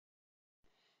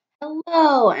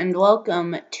Hello and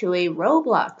welcome to a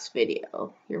Roblox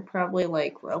video. You're probably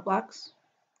like, Roblox?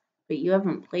 But you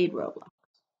haven't played Roblox.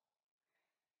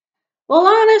 Well,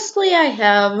 honestly, I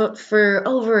have for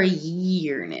over a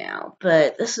year now,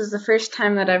 but this is the first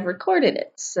time that I've recorded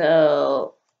it,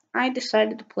 so I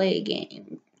decided to play a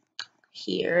game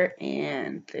here,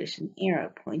 and there's an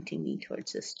arrow pointing me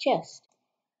towards this chest.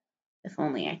 If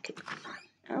only I could.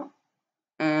 Oh.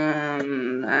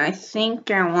 I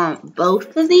think I want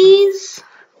both of these.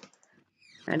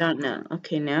 I don't know.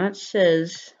 Okay, now it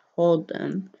says hold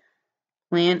them.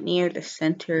 Plant near the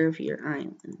center of your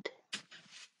island.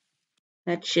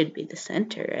 That should be the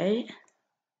center, right?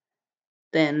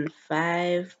 Then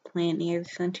 5, plant near the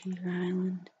center of your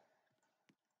island.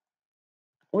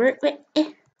 Wait.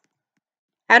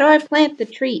 How do I plant the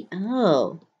tree?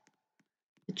 Oh.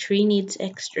 The tree needs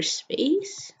extra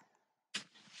space?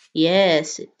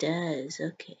 Yes, it does.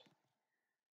 Okay.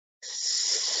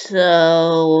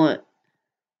 So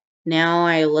now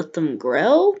I let them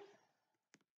grow?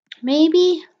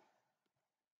 Maybe?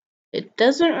 It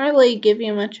doesn't really give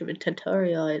you much of a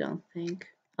tutorial, I don't think.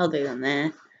 Other than that.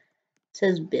 It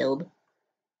says build.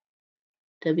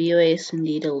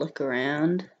 WASD to look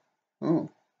around. Oh.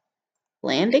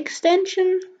 Land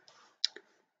extension?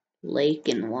 Lake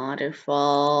and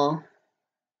waterfall.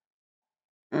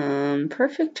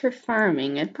 Perfect for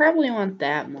farming. I'd probably want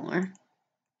that more.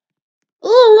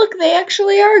 Oh, look, they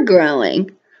actually are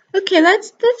growing. Okay,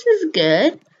 this is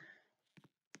good.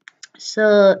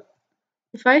 So,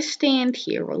 if I stand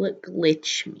here, will it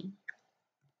glitch me?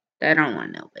 I don't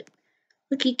want to know, but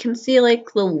look, you can see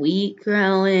like the wheat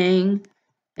growing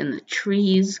and the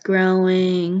trees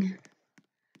growing.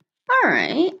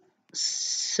 Alright,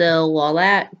 so while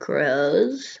that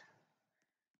grows,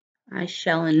 I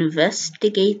shall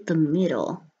investigate the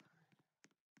middle,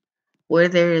 where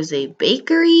there is a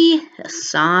bakery, a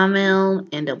sawmill,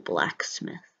 and a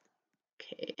blacksmith.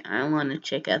 Okay, I want to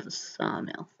check out the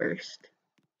sawmill first.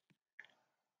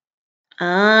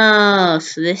 Oh,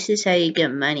 so this is how you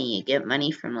get money. You get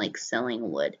money from, like,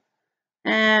 selling wood.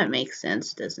 That makes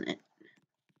sense, doesn't it?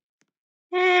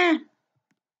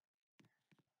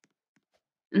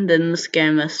 And then this guy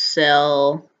must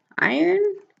sell iron?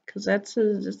 Because that's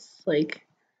like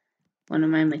one of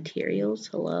my materials.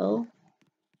 Hello?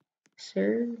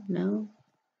 Sir? No?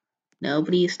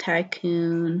 Nobody's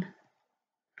tycoon.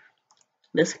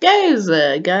 This guy's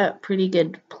got pretty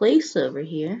good place over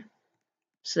here.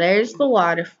 So there's the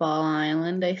waterfall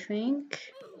island, I think.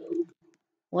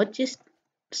 What just...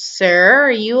 Sir,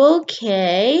 are you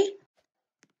okay?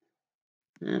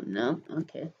 No?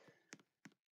 Okay.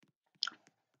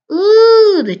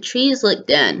 Ooh, the trees look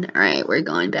done. Alright, we're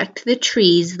going back to the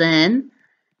trees then.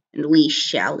 And we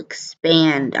shall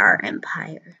expand our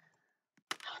empire.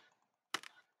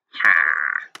 Ha!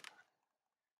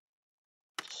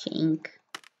 Shink.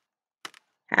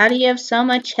 How do you have so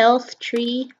much health,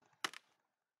 tree?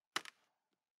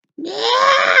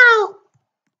 No!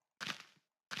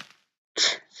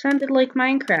 Sounded like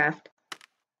Minecraft.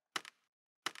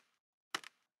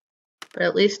 But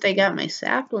at least I got my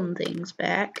sapling things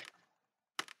back.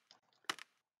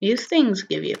 These things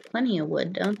give you plenty of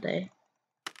wood, don't they?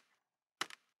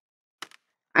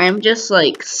 I'm just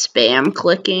like spam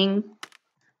clicking,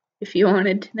 if you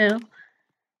wanted to know.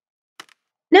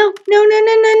 No,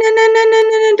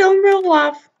 don't roll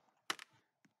off.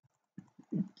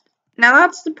 Now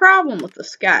that's the problem with the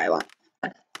Skyline.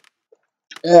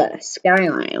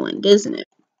 Skyline Island, isn't it?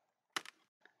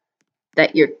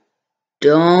 That you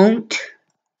don't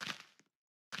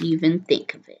even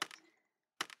think of it.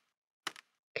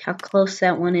 Look how close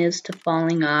that one is to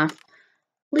falling off.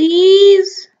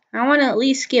 Please! I want to at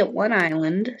least get one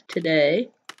island today.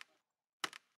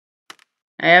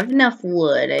 I have enough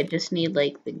wood, I just need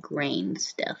like the grain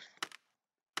stuff.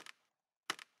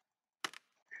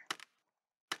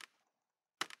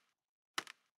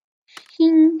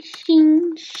 Shing,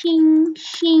 shing, shing,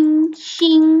 shing,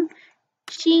 shing,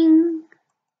 shing,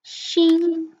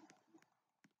 shing.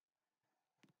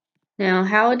 Now,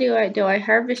 how do I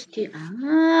harvest you?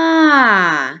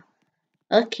 Ah!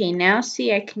 Okay, now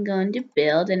see, I can go into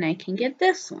build and I can get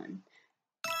this one.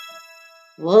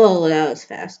 Whoa, that was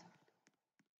fast.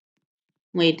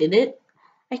 Wait, did it?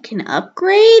 I can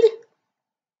upgrade?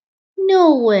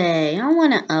 No way, I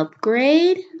want to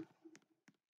upgrade.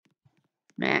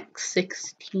 Max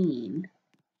 16.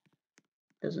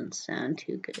 Doesn't sound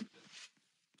too good.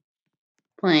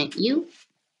 Plant you,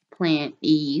 plant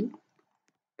you,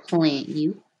 plant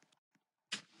you,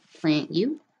 plant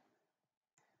you,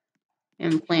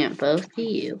 and plant both of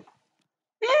you.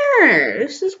 There,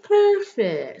 this is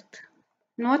perfect.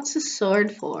 And what's the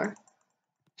sword for?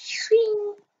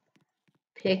 Shing.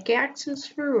 Pickaxes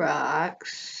for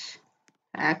rocks.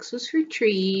 Axes for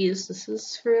trees. This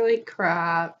is for like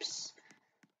crops.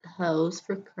 Hoes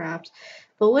for crops.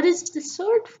 But what is the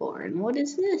sword for? And what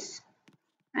is this?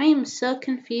 I am so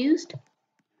confused.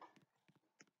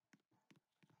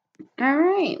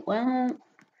 Alright, well,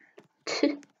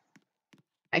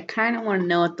 I kind of want to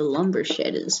know what the lumber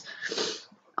shed is.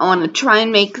 I want to try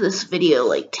and make this video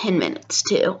like 10 minutes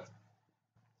too.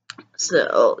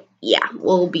 So, yeah,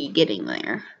 we'll be getting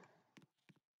there.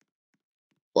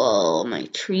 Well, my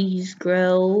trees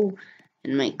grow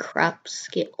and my crops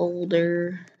get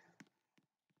older.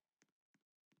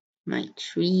 My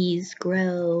trees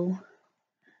grow.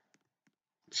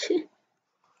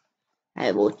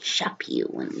 I will chop you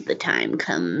when the time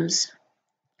comes.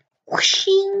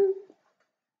 Whooshing!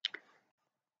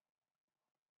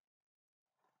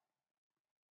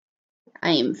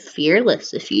 I am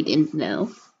fearless, if you didn't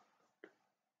know.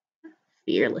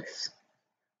 Fearless.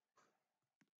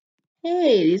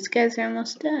 Hey, these guys are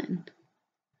almost done.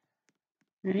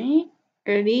 Right?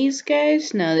 Are these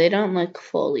guys? No, they don't look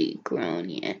fully grown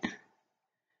yet.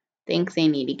 Think they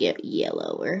need to get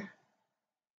yellower.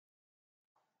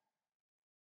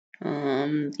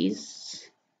 These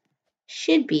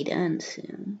should be done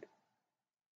soon.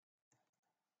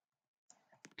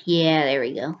 Yeah, there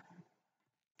we go.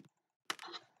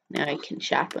 Now I can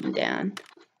chop them down.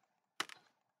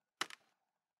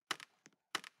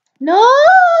 No!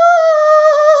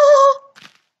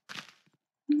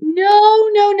 No,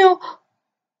 no, no.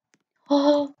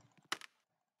 Oh.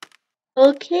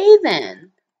 Okay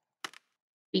then.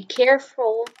 Be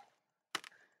careful.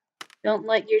 Don't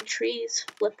let your trees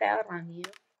flip out on you.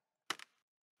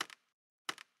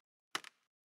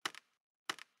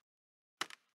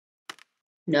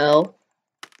 No.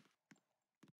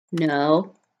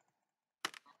 No.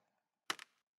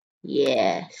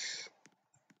 Yes.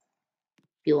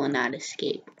 You will not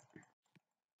escape.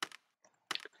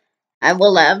 I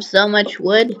will have so much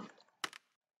wood.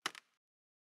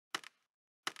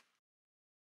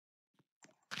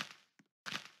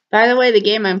 By the way, the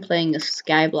game I'm playing is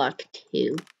Skyblock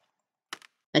 2.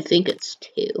 I think it's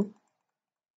 2.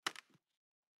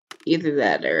 Either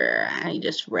that or I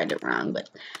just read it wrong, but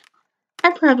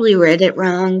I probably read it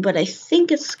wrong, but I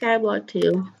think it's Skyblock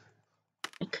 2.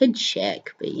 I could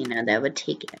check, but you know, that would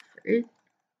take effort.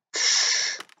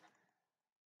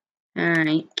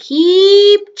 Alright,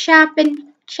 keep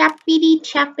chopping. Choppity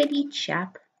choppity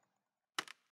chop.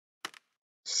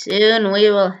 Soon we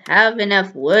will have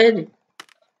enough wood.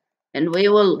 And we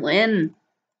will win.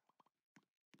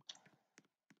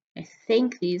 I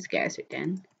think these guys are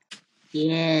done.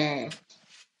 Yeah.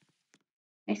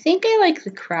 I think I like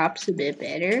the crops a bit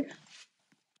better.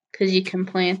 Because you can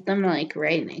plant them like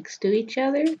right next to each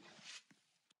other.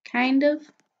 Kind of.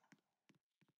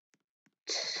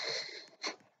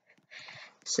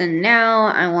 So now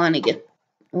I want to get...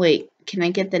 Wait, can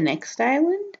I get the next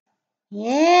island?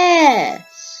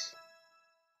 Yes!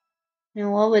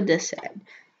 Now what would this add?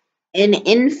 An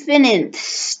infinite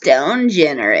stone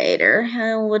generator.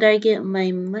 How would I get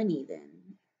my money then?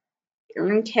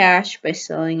 Earn cash by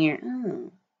selling your...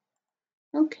 Oh.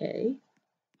 Okay.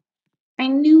 I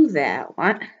knew that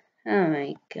one. Oh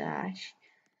my gosh.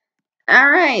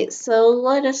 Alright, so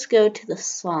let us go to the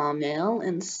sawmill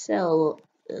and sell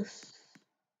this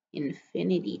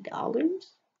infinity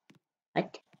dollars.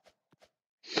 What?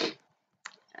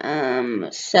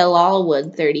 Sell all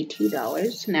wood,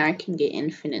 $32. Now I can get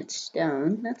infinite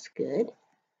stone. That's good.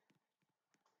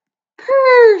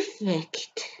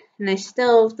 Perfect. And I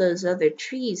still have those other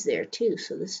trees there too,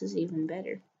 so this is even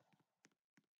better.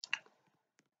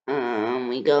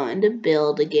 We go into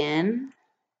build again.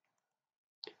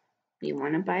 We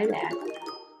want to buy that.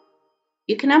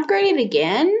 You can upgrade it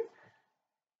again?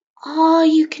 Oh,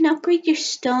 you can upgrade your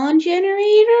stone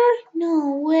generator?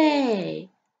 No way.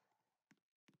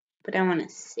 But I want to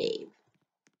save.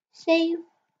 Save.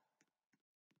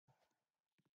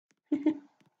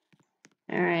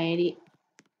 Alrighty.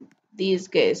 These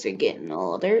guys are getting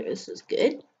older. This is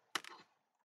good.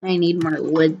 I need more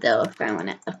wood though if I want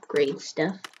to upgrade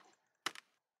stuff.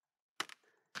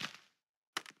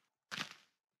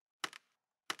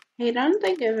 Hey, I don't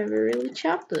think I've ever really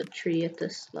chopped a tree at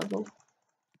this level.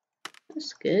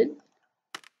 That's good.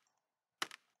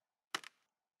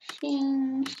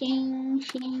 Shing, shing,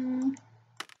 shing.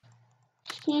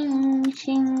 Shing,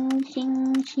 shing,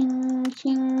 shing, shing,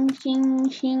 shing, shing,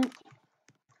 shing.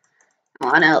 I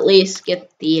want to at least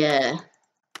get the,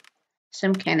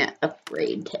 some kind of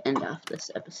upgrade to end off this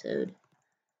episode.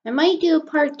 I might do a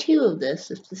part 2 of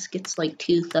this if this gets like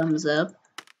 2 thumbs up.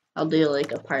 I'll do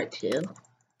like a part 2.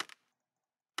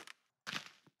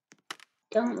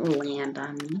 Don't land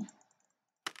on me.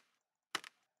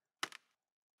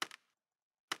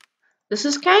 This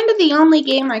is kind of the only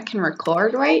game I can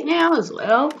record right now as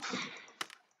well.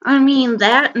 I mean,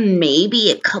 that and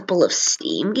maybe a couple of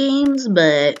Steam games,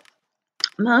 but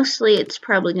mostly it's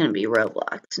probably going to be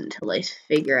Roblox until I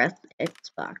figure out the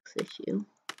Xbox issue.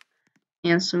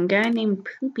 And some guy named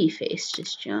Poopy Face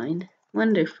just joined.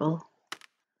 Wonderful.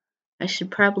 I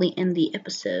should probably end the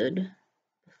episode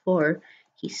before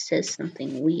he says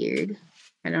something weird.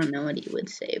 I don't know what he would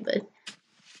say, but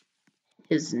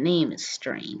his name is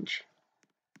strange.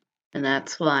 And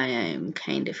that's why I'm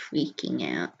kind of freaking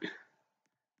out.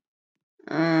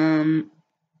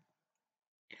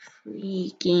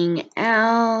 Freaking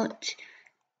out.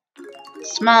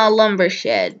 Small lumber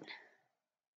shed.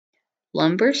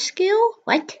 Lumber skill?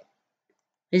 What?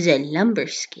 Is a lumber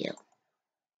skill?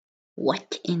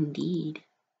 What indeed?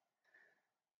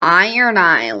 Iron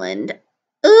Island.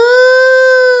 Ooh!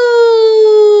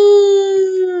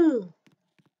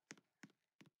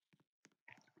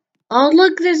 Oh,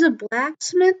 look, there's a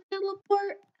blacksmith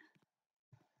teleport.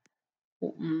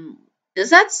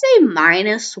 Does that say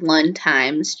 -1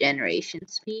 times generation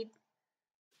speed?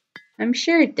 I'm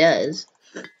sure it does.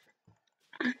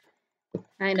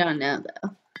 I don't know,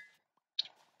 though.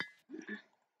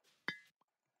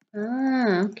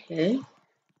 Ah, okay.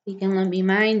 You can let me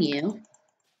mine you.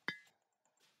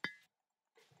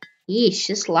 Yeesh,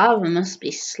 this lava must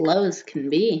be slow as can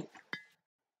be.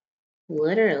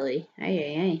 Literally.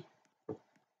 Ay.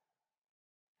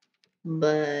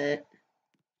 But...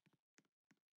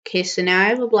 okay, so now I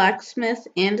have a blacksmith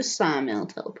and a sawmill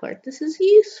teleport. This is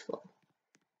useful.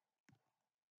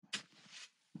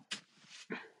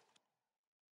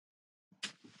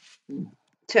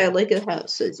 So I look at how it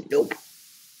says nope.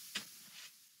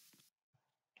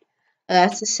 Oh,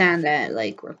 that's the sound that,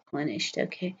 like, replenished.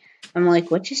 Okay. I'm like,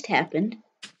 what just happened?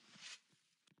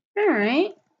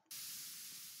 Alright.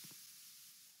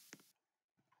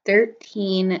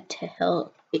 13 to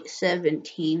health,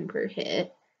 17 per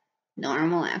hit.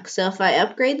 Normal axe. So if I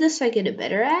upgrade this, I get a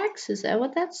better axe? Is that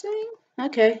what that's saying?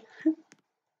 Okay.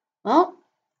 Well,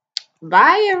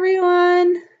 bye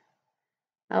everyone.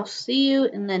 I'll see you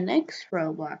in the next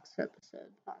Roblox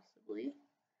episode, possibly.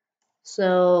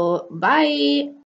 So, bye.